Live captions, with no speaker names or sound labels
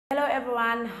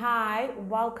everyone, hi,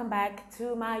 welcome back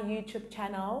to my YouTube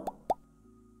channel,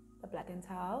 The Black and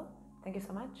Towel. Thank you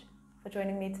so much for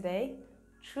joining me today.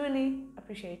 Truly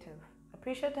appreciative.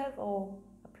 Appreciative or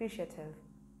appreciative?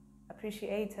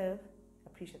 Appreciative,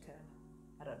 appreciative.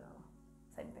 I don't know.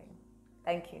 Same thing.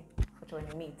 Thank you for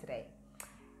joining me today.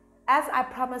 As I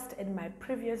promised in my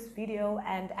previous video,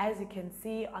 and as you can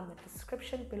see on the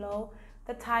description below,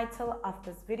 the title of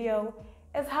this video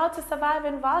is How to Survive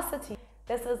in Varsity.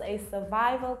 This is a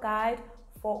survival guide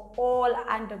for all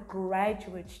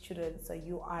undergraduate students. So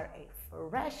you are a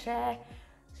fresher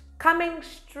coming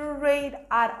straight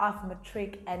out of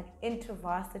matric and into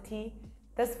varsity.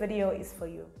 This video is for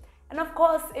you. And of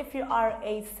course, if you are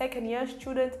a second-year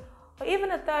student or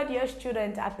even a third-year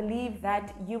student, I believe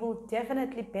that you will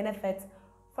definitely benefit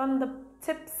from the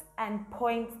tips and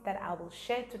points that I will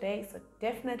share today. So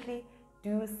definitely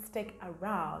do stick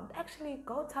around. Actually,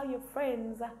 go tell your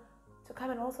friends to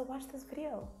come and also watch this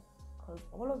video, because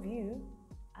all of you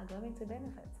are going to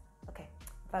benefit. Okay,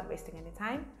 without wasting any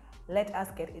time, let us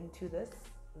get into this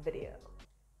video.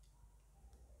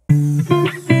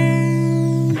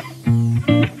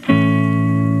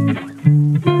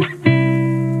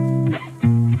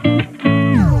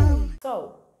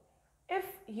 So, if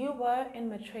you were in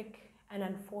matric and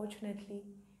unfortunately,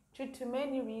 due to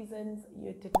many reasons,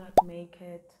 you did not make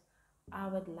it, I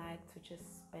would like to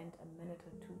just spend a minute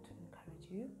or two to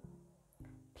encourage you.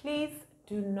 Please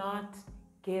do not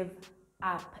give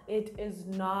up. It is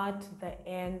not the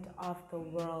end of the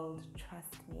world,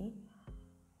 trust me.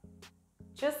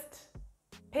 Just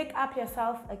pick up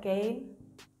yourself again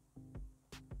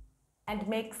and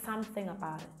make something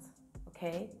about it,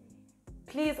 okay?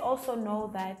 Please also know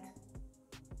that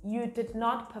you did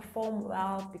not perform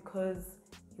well because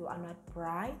you are not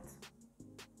bright.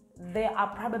 There are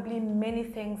probably many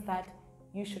things that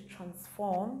you should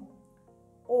transform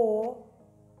or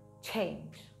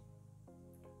change.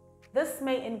 This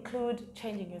may include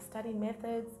changing your study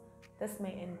methods. This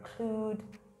may include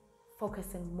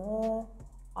focusing more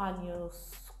on your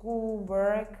school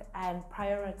work and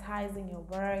prioritizing your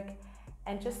work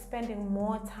and just spending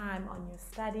more time on your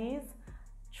studies.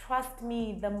 Trust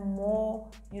me, the more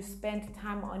you spend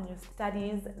time on your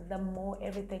studies, the more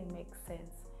everything makes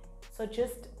sense. So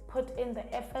just put in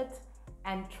the effort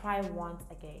and try once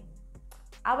again.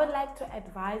 I would like to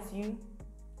advise you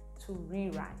to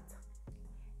rewrite.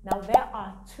 Now, there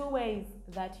are two ways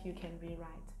that you can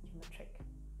rewrite your matric.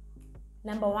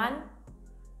 Number one,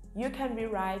 you can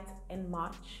rewrite in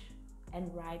March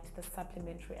and write the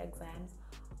supplementary exams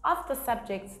of the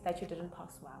subjects that you didn't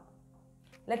pass well.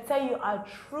 Let's say you are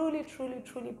truly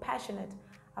passionate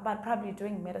about probably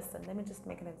doing medicine. Let me just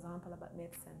make an example about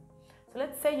medicine. So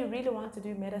let's say you really want to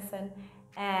do medicine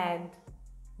and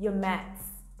your maths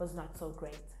was not so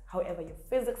great. However, your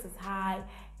physics is high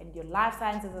and your life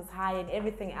sciences is high and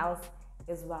everything else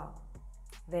is well.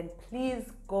 Then please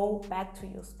go back to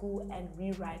your school and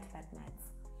rewrite that maths.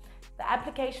 The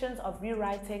applications of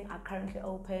rewriting are currently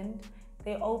opened.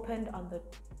 They opened on the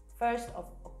 1st of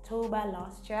October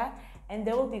last year and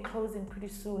they will be closing pretty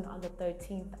soon on the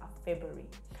 13th of February.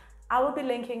 I will be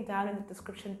linking down in the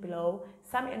description below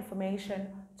some information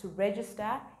to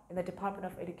register in the Department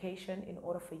of Education in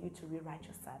order for you to rewrite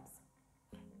your subs.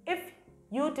 If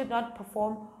you did not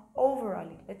perform overall,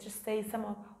 let's just say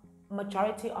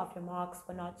majority of your marks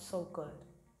were not so good,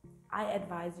 I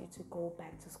advise you to go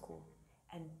back to school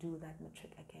and do that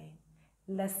matric again.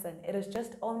 Listen, it is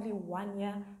just only 1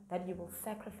 year that you will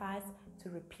sacrifice to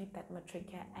repeat that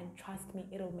matric year, and trust me,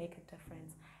 it'll make a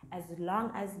difference. As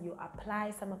long as you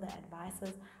apply some of the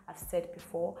advices I've said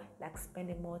before, like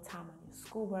spending more time on your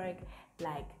schoolwork,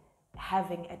 like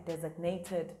having a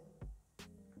designated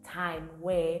time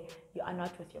where you are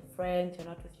not with your friends, you're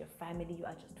not with your family, you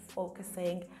are just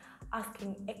focusing,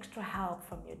 asking extra help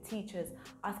from your teachers,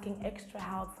 asking extra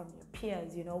help from your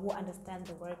peers, you know, who understand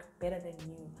the work better than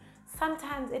you.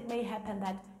 Sometimes it may happen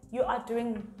that you are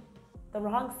doing the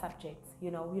wrong subjects,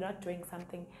 you know, you're not doing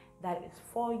something that is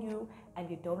for you and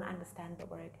you don't understand the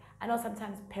work. I know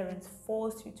sometimes parents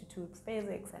force you to do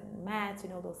physics and maths, you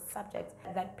know, those subjects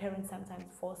that parents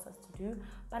sometimes force us to do.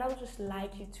 But I would just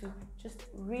like you to just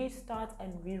restart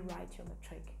and rewrite your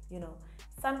matric, you know.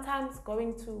 Sometimes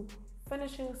going to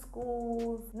finishing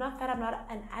schools, not that I'm not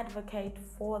an advocate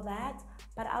for that,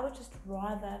 but I would just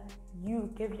rather you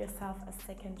give yourself a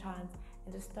second chance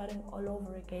and just starting all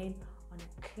over again on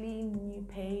a clean new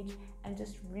page and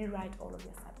just rewrite all of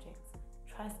your subjects.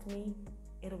 Trust me,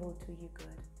 it will do you good.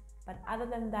 But other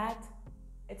than that,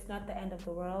 it's not the end of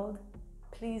the world.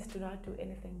 Please do not do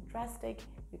anything drastic.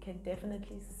 You can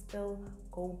definitely still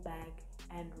go back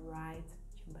and write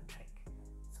your matric.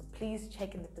 So please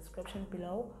check in the description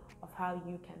below of how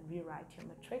you can rewrite your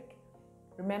matric.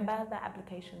 Remember, the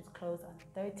applications close on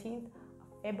the 13th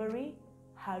of February.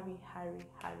 Hurry, hurry,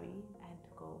 hurry, and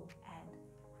go and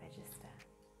register.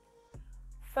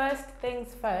 First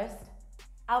things first,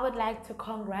 I would like to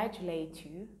congratulate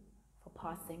you for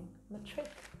passing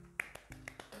matric.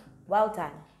 Well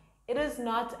done. It is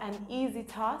not an easy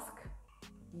task.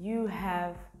 You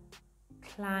have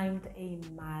climbed a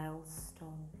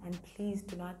milestone, and please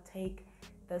do not take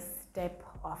this step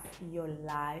of your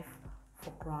life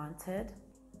for granted.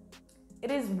 It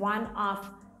is one of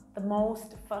the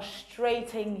most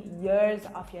frustrating years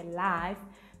of your life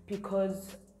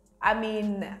because,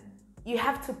 you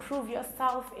have to prove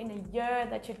yourself in a year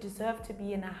that you deserve to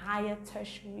be in a higher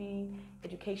tertiary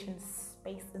education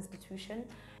space institution.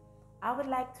 I would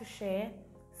like to share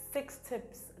 6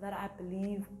 tips that I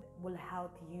believe will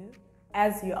help you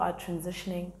as you are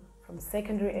transitioning from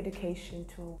secondary education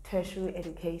to tertiary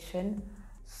education.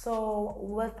 So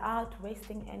without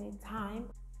wasting any time,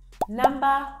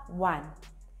 number 1,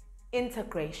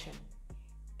 integration.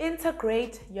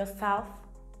 Integrate yourself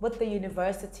with the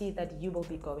university that you will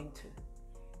be going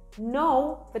to.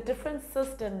 Know the different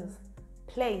systems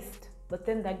placed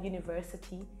within that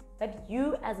university that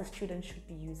you as a student should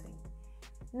be using.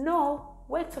 Know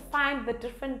where to find the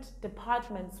different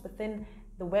departments within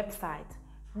the website.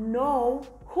 Know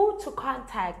who to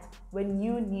contact when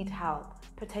you need help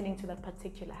pertaining to that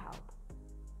particular help.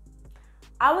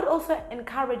 I would also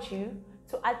encourage you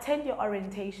to attend your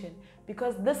orientation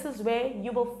because this is where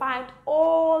you will find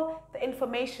all the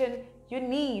information you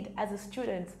need as a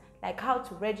student, like how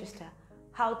to register,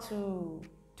 how to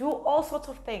do all sorts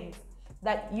of things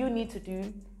that you need to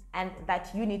do and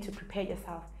that you need to prepare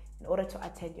yourself in order to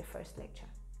attend your first lecture.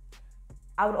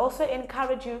 I would also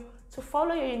encourage you to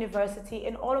follow your university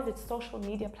in all of its social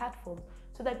media platforms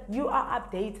so that you are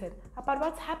updated about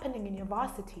what's happening in your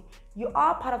varsity. You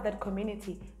are part of that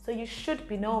community, so you should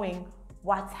be knowing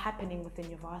what's happening within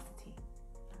your varsity.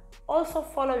 Also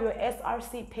follow your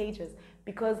SRC pages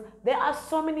because there are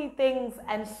so many things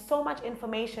and so much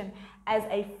information as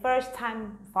a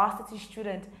first-time varsity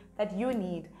student that you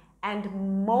need,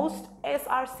 and most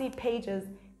SRC pages,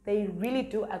 they really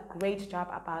do a great job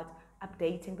about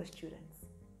updating the students.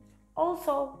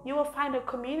 Also, you will find a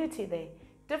community there,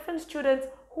 different students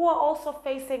who are also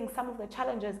facing some of the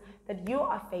challenges that you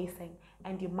are facing,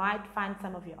 and you might find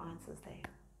some of your answers there.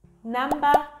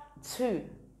 Number 2,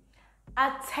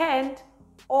 attend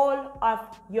all of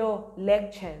your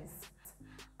lectures.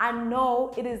 I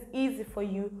know it is easy for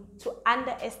you to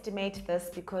underestimate this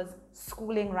because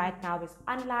schooling right now is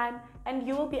online and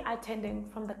you will be attending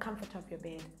from the comfort of your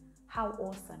bed. How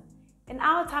awesome. In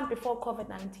our time before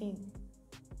COVID-19,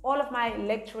 all of my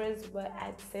lecturers were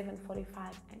at 7:45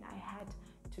 and I had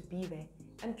to be there.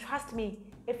 And trust me,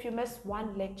 if you miss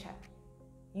one lecture,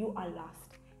 you are lost.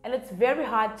 And it's very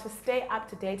hard to stay up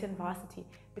to date in varsity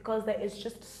because there is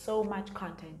just so much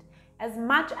content. As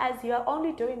much as you are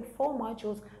only doing 4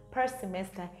 modules per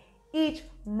semester, each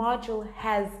module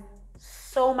has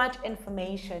so much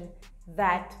information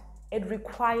that it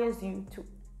requires you to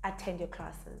attend your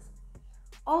classes.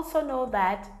 Also know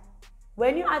that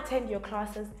when you attend your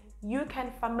classes, you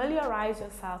can familiarize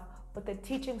yourself with the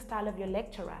teaching style of your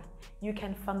lecturer. You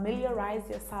can familiarize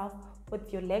yourself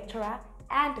with your lecturer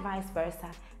and vice versa,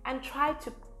 and try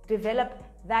to develop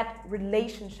that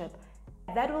relationship.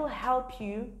 That will help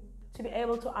you to be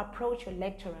able to approach your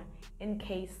lecturer in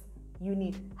case you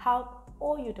need help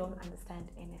or you don't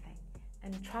understand anything.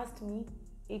 And trust me,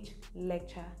 each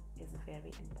lecture is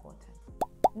very important.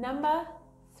 Number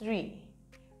 3,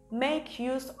 make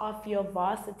use of your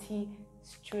varsity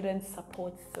student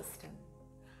support system.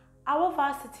 Our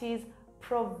varsities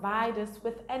provide us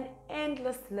with an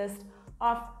endless list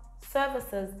of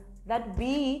services that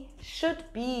we should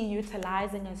be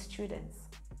utilizing as students.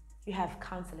 You have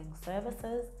counseling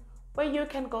services where you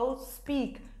can go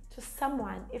speak to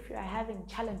someone if you are having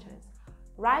challenges.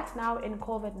 Right now in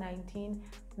COVID-19,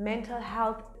 mental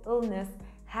health illness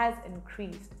has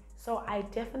increased. So I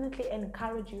definitely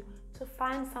encourage you to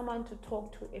find someone to talk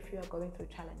to if you are going through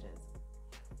challenges.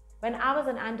 When I was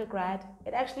an undergrad,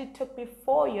 it actually took me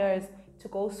 4 years to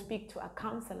go speak to a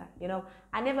counselor.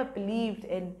 I never believed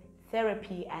in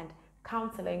therapy and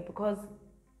counseling because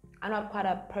I'm not quite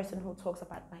a person who talks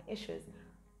about my issues.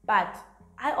 But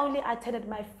I only attended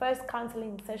my first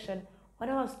counseling session when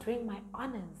I was doing my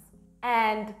honors.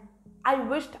 And I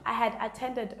wished I had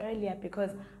attended earlier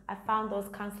because I found those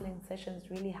counseling sessions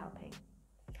really helping.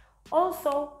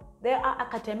 Also, there are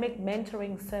academic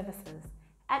mentoring services.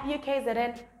 At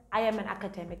UKZN, I am an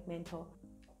academic mentor.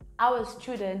 our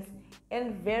students in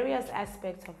various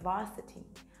aspects of varsity: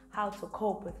 how to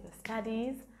cope with your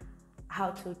studies, how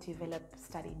to develop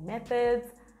study methods,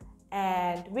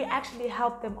 and we actually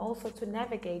help them also to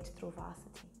navigate through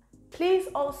varsity. Please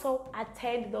also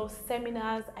attend those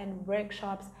seminars and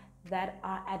workshops that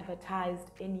are advertised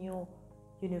in your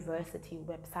university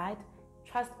website.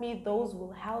 Trust me, those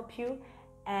will help you,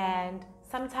 and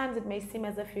sometimes it may seem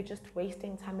as if you're just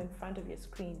wasting time in front of your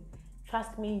screen.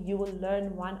 Trust me, you will learn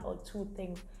 1 or 2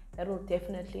 things that will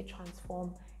definitely transform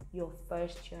your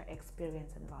first year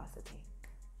experience in varsity.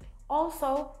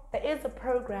 Also, there is a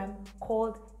program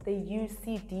called the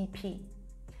UCDP.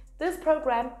 This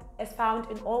program is found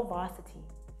in all varsity.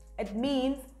 It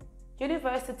means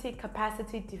University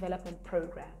Capacity Development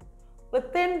Program.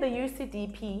 Within the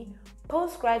UCDP,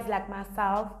 postgrads like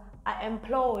myself are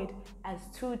employed as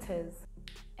tutors,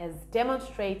 as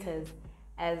demonstrators,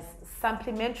 as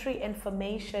supplementary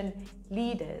information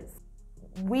leaders.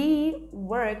 We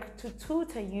work to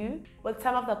tutor you with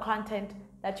some of the content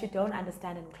that you don't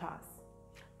understand in class.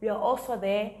 We are also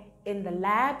there in the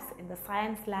labs, in the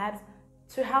science labs,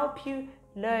 to help you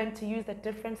learn to use the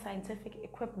different scientific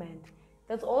equipment.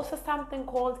 There's also something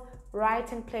called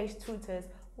writing place tutors,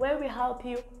 where we help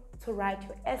you to write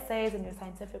your essays and your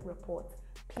scientific reports.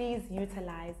 Please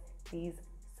utilize these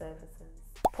services.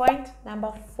 Point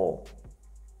number 4.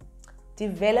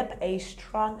 Develop a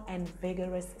strong and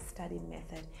vigorous study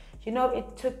method. You know,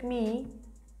 it took me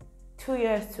 2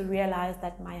 years to realize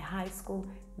that my high school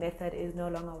method is no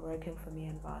longer working for me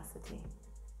in varsity.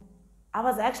 I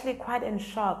was actually quite in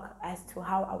shock as to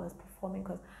how I was performing,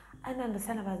 because I didn't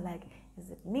understand. I was like,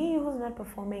 is it me who's not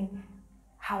performing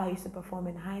how I used to perform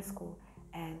in high school?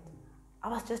 And I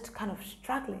was just kind of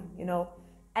struggling, you know,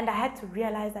 and I had to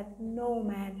realize that no,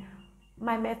 man,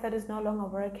 my method is no longer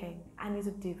working. I need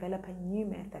to develop a new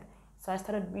method. So I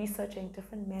started researching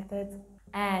different methods,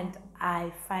 and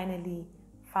I finally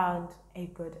found a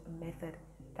good method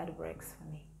that works for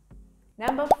me.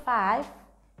 Number 5,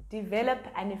 develop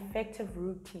an effective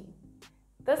routine.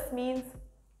 This means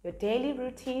your daily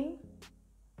routine,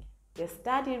 your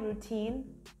study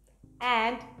routine,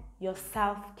 and your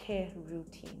self-care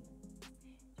routine.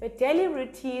 Your daily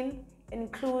routine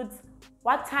includes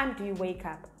what time do you wake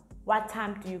up, what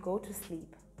time do you go to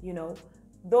sleep. You know,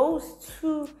 those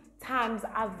 2 times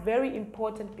are very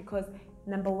important because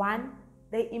number 1,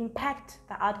 they impact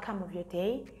the outcome of your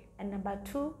day, and number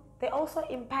 2, they also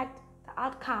impact the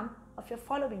outcome of your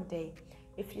following day.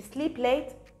 If you sleep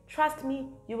late, trust me,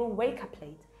 you will wake up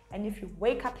late. And if you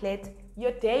wake up late,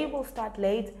 your day will start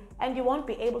late and you won't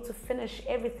be able to finish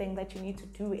everything that you need to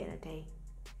do in a day.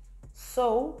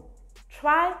 So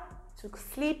try to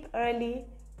sleep early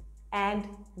and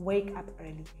wake up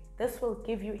early. This will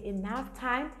give you enough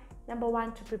time, number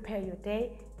 1, to prepare your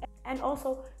day and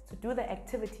also to do the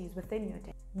activities within your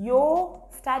day. Your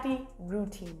study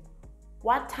routine.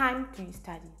 What time do you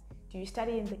study? Do you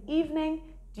study in the evening?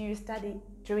 Do you study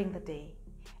during the day?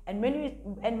 And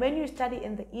when you study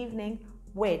in the evening,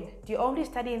 when? Do you only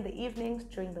study in the evenings,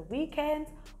 during the weekends,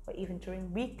 or even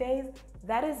during weekdays?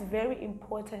 That is very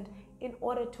important in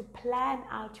order to plan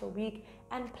out your week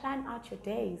and plan out your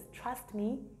days. Trust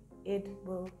me, it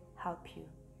will help you.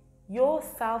 Your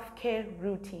self-care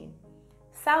routine.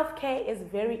 Self-care is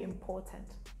very important.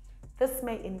 This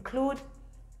may include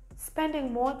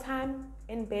spending more time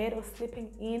in bed or sleeping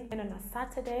in on a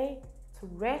Saturday to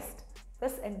rest.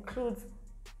 This includes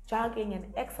jogging and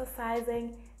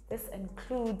exercising. This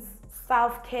includes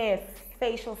self-care,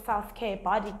 facial self-care,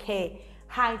 body care,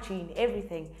 hygiene,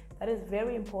 everything. That is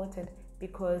very important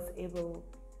because it will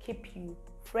keep you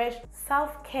fresh.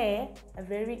 Self-care, a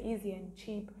very easy and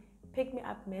cheap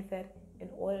pick-me-up method in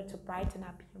order to brighten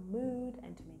up your mood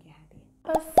and to make you happy.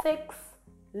 Number 6,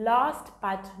 last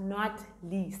but not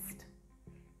least,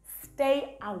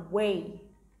 stay away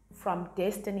from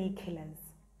destiny killers.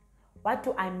 What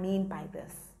do I mean by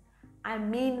this? I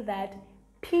mean that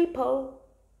people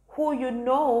who you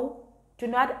know do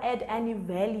not add any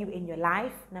value in your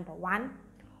life, number 1,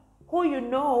 who you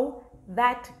know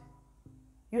that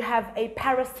you have a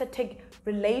parasitic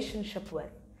relationship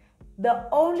with. The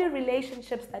only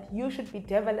relationships that you should be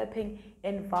developing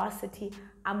in varsity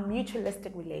are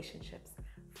mutualistic relationships.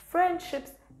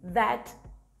 Friendships that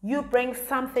you bring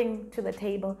something to the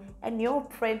table and your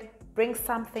friend brings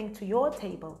something to your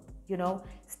table. You know,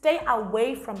 stay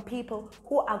away from people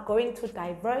who are going to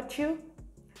divert you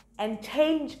and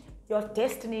change your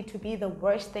destiny to be the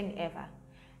worst thing ever.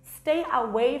 Stay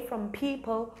away from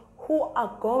people who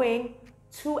are going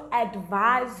to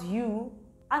advise you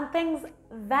on things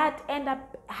that end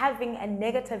up having a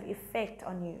negative effect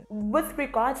on you. With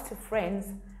regards to friends,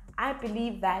 I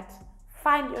believe that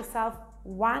find yourself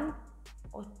 1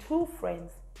 or 2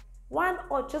 friends, 1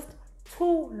 or just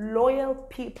 2 loyal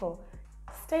people.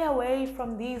 Stay away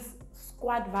from these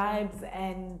squad vibes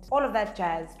and all of that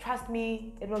jazz. Trust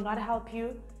me, it will not help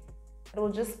you. It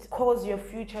will just cause your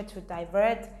future to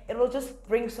divert. It will just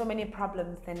bring so many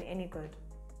problems than any good.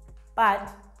 But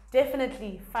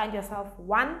definitely find yourself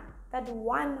 1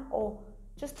 or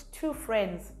just 2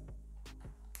 friends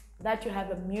that you have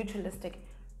a mutualistic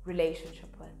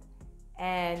relationship with.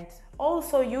 And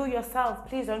also you yourself,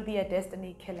 please don't be a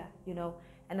destiny killer, you know,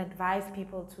 and advise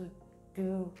people to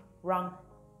do wrong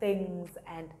things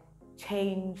and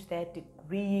change their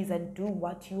degrees and do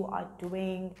what you are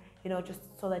doing, you know, just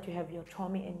so that you have your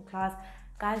Tommy in class.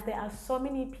 Guys, there are so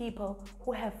many people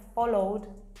who have followed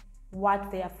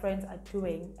what their friends are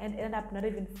doing and end up not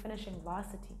even finishing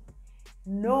varsity.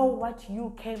 Know what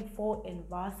you came for in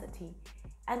varsity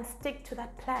and stick to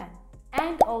that plan.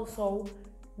 And also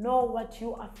know what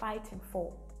you are fighting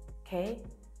for, okay?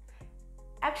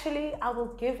 Actually, I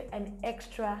will give an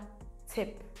extra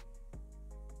tip.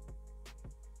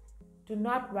 Do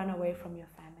not run away from your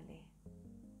family.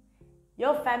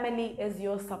 Your family is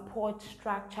your support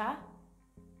structure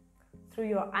through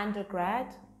your undergrad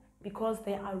because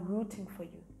they are rooting for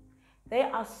you. They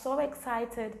are so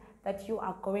excited that you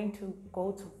are going to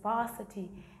go to varsity.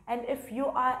 And if you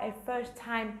are a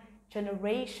first-time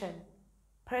generation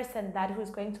person who's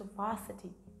going to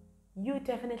varsity, you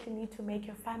definitely need to make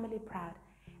your family proud.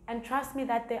 And trust me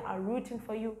that they are rooting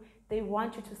for you. They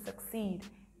want you to succeed.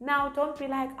 Now, don't be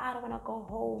like, I don't want to go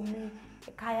home.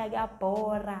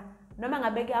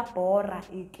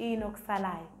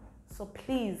 So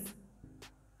please,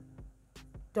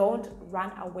 don't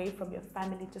run away from your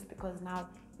family just because now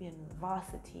you're in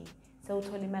varsity. So,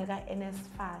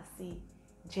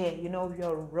 you know,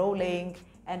 you're rolling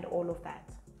and all of that.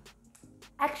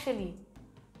 Actually,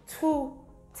 2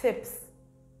 tips.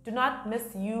 Do not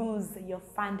misuse your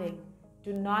funding.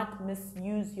 Do not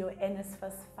misuse your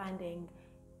NSFAS funding.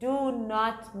 Do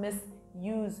not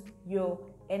misuse your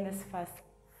NSFAS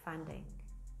funding.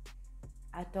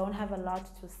 I don't have a lot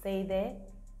to say there.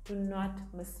 Do not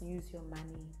misuse your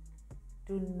money.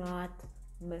 Do not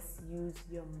misuse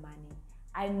your money.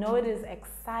 I know it is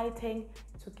exciting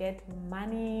to get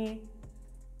money,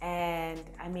 and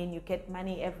I mean, you get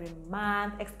money every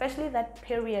month, especially that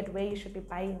period where you should be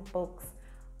buying books.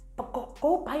 But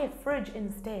go buy a fridge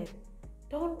instead.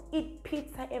 Don't eat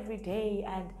pizza every day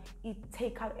and eat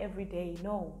takeout every day.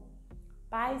 No.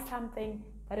 Buy something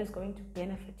that is going to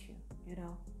benefit you, you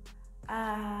know.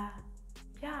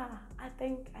 Yeah, I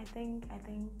think I'm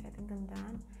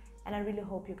done. And I really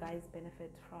hope you guys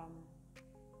benefit from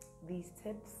these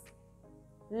tips.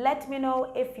 Let me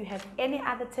know if you have any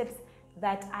other tips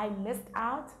that I missed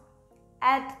out.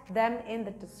 Add them in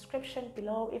the description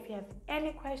below. If you have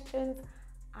any questions,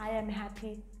 I am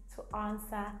happy to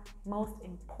answer. Most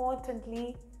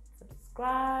importantly,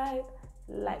 subscribe,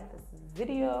 like this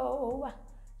video,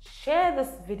 share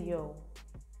this video,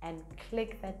 and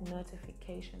click that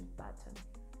notification button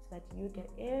so that you get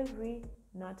every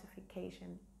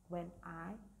notification when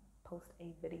I post a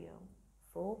video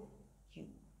for you.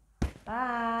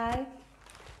 Bye.